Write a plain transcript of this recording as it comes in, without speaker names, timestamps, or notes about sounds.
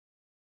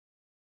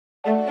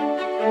Good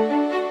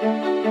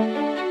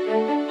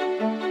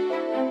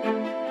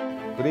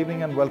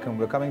evening and welcome.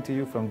 We're coming to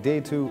you from day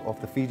 2 of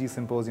the FIGI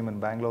Symposium in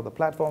Bangalore, the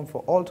platform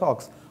for all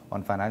talks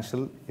on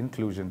financial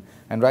inclusion.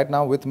 And right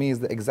now with me is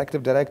the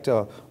Executive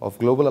Director of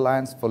Global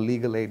Alliance for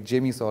Legal Aid,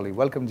 Jami Solli.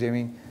 Welcome,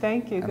 Jami.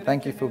 Thank you. And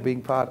thank you for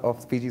being part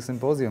of FIGI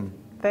Symposium.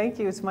 Thank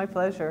you. It's my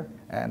pleasure.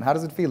 And how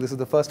does it feel? This is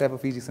the first ever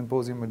FIGI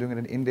Symposium. We're doing it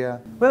in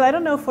India. Well, I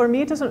don't know. For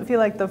me, it doesn't feel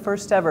like the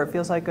first ever. It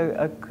feels like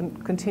a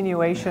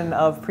continuation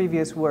of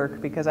previous work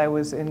because I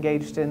was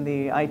engaged in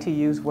the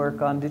ITU's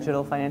work on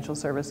digital financial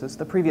services,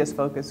 the previous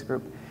focus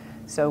group.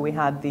 So we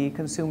had the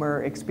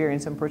Consumer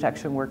Experience and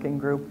Protection Working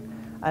Group,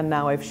 and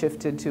now I've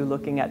shifted to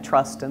looking at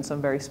trust and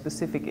some very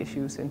specific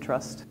issues in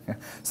trust. Yeah.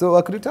 So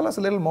could you tell us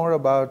a little more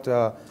about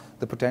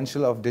the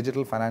potential of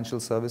digital financial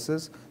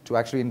services to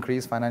actually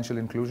increase financial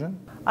inclusion?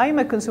 I'm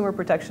a consumer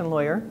protection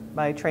lawyer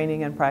by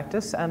training and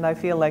practice, and I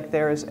feel like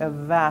there is a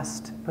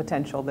vast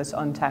potential that's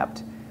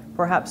untapped,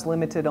 perhaps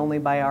limited only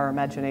by our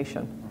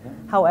imagination. Okay.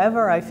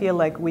 However, I feel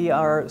like we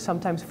are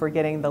sometimes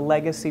forgetting the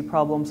legacy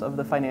problems of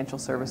the financial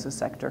services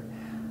sector.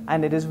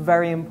 And it is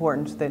very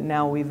important that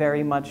now we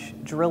very much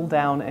drill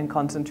down and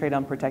concentrate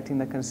on protecting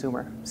the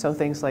consumer. So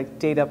things like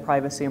data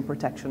privacy and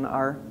protection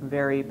are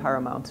very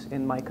paramount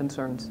in my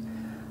concerns.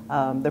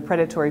 The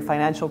predatory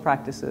financial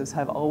practices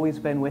have always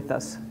been with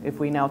us. If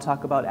we now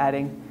talk about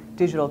adding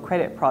digital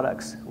credit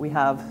products, we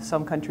have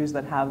some countries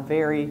that have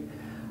very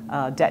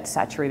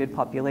debt-saturated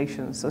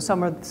populations. So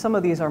some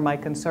of these are my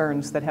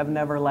concerns that have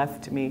never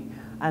left me,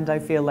 and I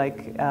feel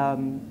like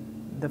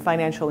the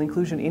financial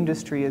inclusion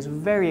industry is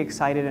very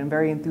excited and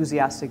very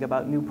enthusiastic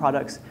about new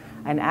products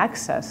and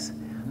access.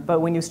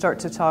 But when you start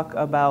to talk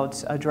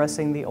about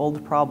addressing the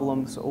old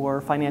problems or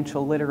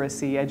financial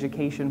literacy,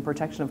 education,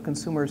 protection of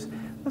consumers,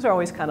 those are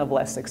always kind of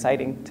less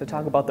exciting to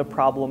talk about the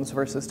problems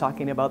versus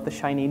talking about the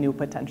shiny new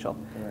potential.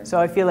 Right. So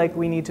I feel like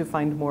we need to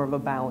find more of a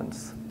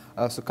balance.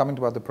 So coming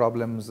about the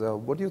problems,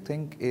 what do you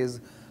think is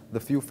the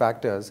few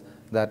factors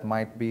that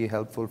might be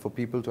helpful for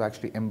people to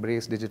actually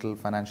embrace digital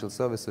financial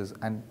services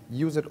and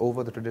use it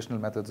over the traditional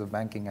methods of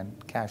banking and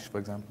cash, for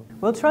example?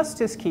 Well,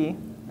 trust is key,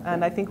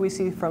 and I think we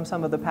see from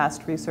some of the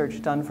past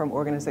research done from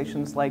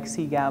organizations like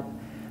CGAP,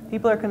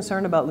 people are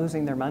concerned about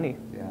losing their money.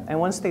 Yeah. And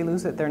once they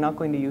lose it, they're not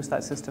going to use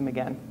that system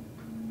again,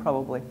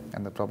 probably.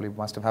 And that probably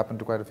must have happened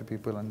to quite a few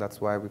people, and that's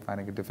why we're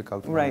finding it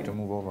difficult for them to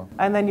move over.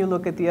 And then you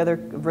look at the other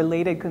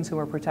related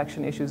consumer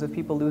protection issues. If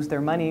people lose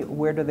their money,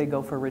 where do they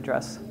go for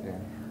redress? Yeah.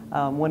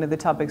 One of the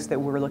topics that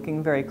we're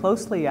looking very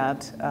closely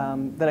at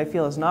that I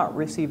feel has not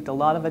received a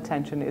lot of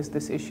attention is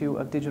this issue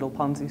of digital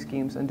Ponzi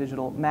schemes and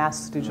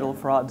mass digital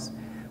frauds.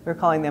 We're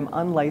calling them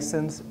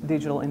unlicensed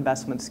digital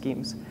investment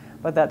schemes.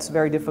 But that's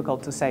very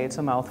difficult to say. It's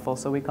a mouthful,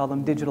 so we call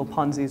them digital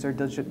Ponzis or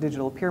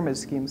digital pyramid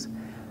schemes.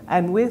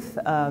 And with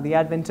the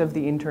advent of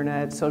the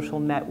internet, social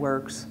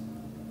networks,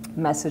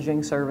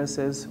 messaging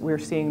services, we're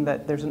seeing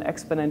that there's an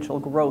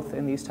exponential growth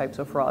in these types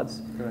of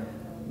frauds. Correct.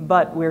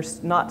 But we're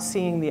not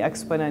seeing the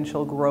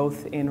exponential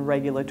growth in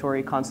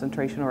regulatory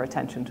concentration or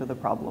attention to the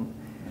problem.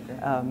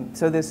 Okay.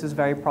 So this is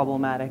very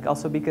problematic,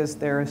 also because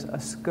there's a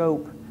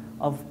scope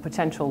of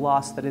potential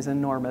loss that is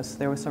enormous.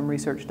 There was some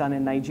research done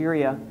in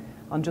Nigeria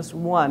on just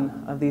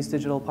one of these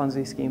digital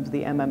Ponzi schemes,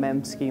 the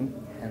MMM scheme.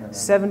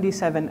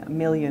 $77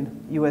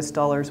 million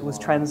was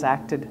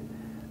transacted,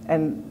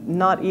 and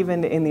not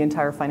even in the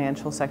entire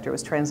financial sector. It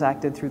was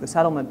transacted through the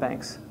settlement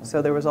banks.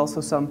 So there was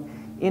also some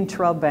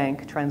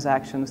intra-bank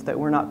transactions that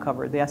were not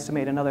covered. They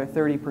estimate another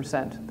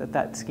 30%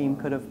 that scheme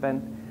could have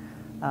been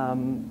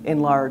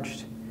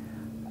enlarged.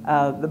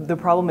 The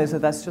problem is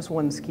that that's just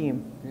one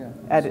scheme. Yeah,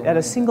 at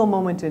a single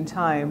moment in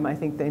time, I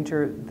think the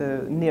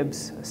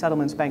NIBS,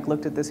 Settlements Bank,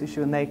 looked at this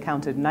issue and they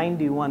counted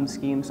 91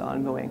 schemes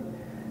ongoing.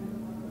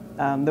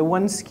 The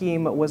one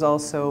scheme was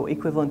also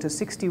equivalent to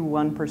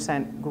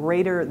 61%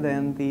 greater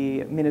than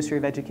the Ministry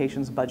of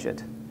Education's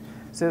budget.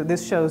 So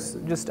this shows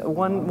just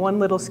one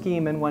little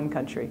scheme in one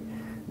country.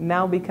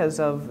 Now, because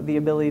of the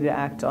ability to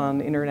act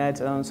on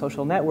internet and on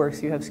social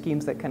networks, you have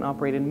schemes that can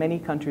operate in many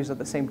countries at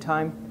the same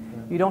time.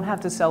 You don't have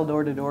to sell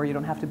door to door. You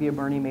don't have to be a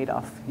Bernie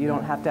Madoff. You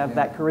don't have to have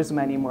that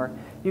charisma anymore.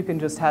 You can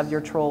just have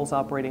your trolls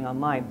operating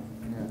online.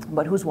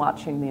 But who's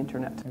watching the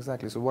internet?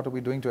 Exactly. So what are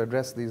we doing to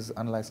address these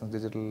unlicensed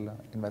digital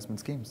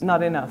investment schemes?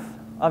 Not enough.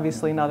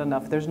 Obviously not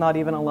enough. There's not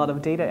even a lot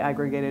of data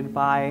aggregated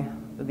by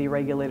the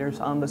regulators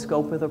on the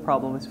scope of the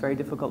problem. It's very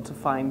difficult to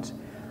find.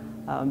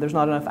 There's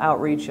not enough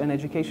outreach and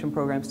education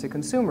programs to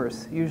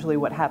consumers. Usually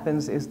what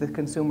happens is the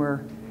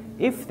consumer,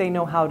 if they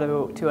know how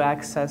to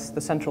access the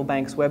central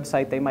bank's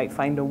website, they might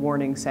find a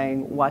warning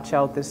saying, watch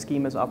out, this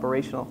scheme is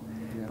operational.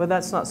 Yeah. But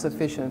that's not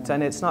sufficient,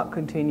 and it's not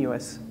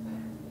continuous.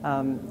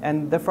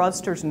 And the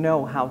fraudsters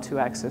know how to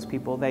access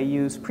people. They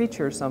use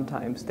preachers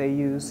sometimes. They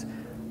use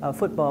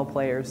football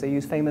players. They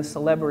use famous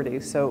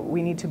celebrities. So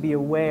we need to be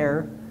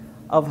aware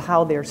of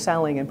how they're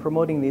selling and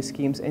promoting these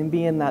schemes and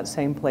be in that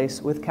same place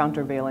with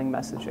countervailing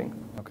messaging.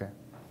 Okay,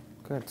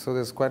 good. So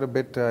there's quite a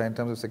bit in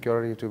terms of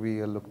security to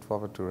be looked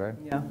forward to, right?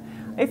 Yeah.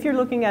 If you're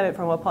looking at it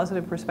from a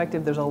positive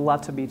perspective, there's a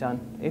lot to be done.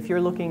 If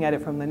you're looking at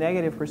it from the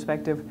negative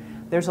perspective,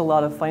 there's a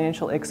lot of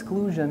financial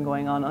exclusion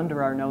going on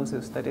under our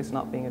noses that is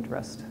not being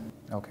addressed.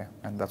 Okay,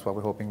 and that's what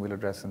we're hoping we'll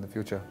address in the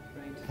future.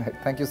 Right.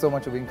 Thank you so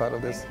much for being part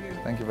of this. Thank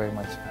you. Thank you very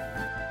much.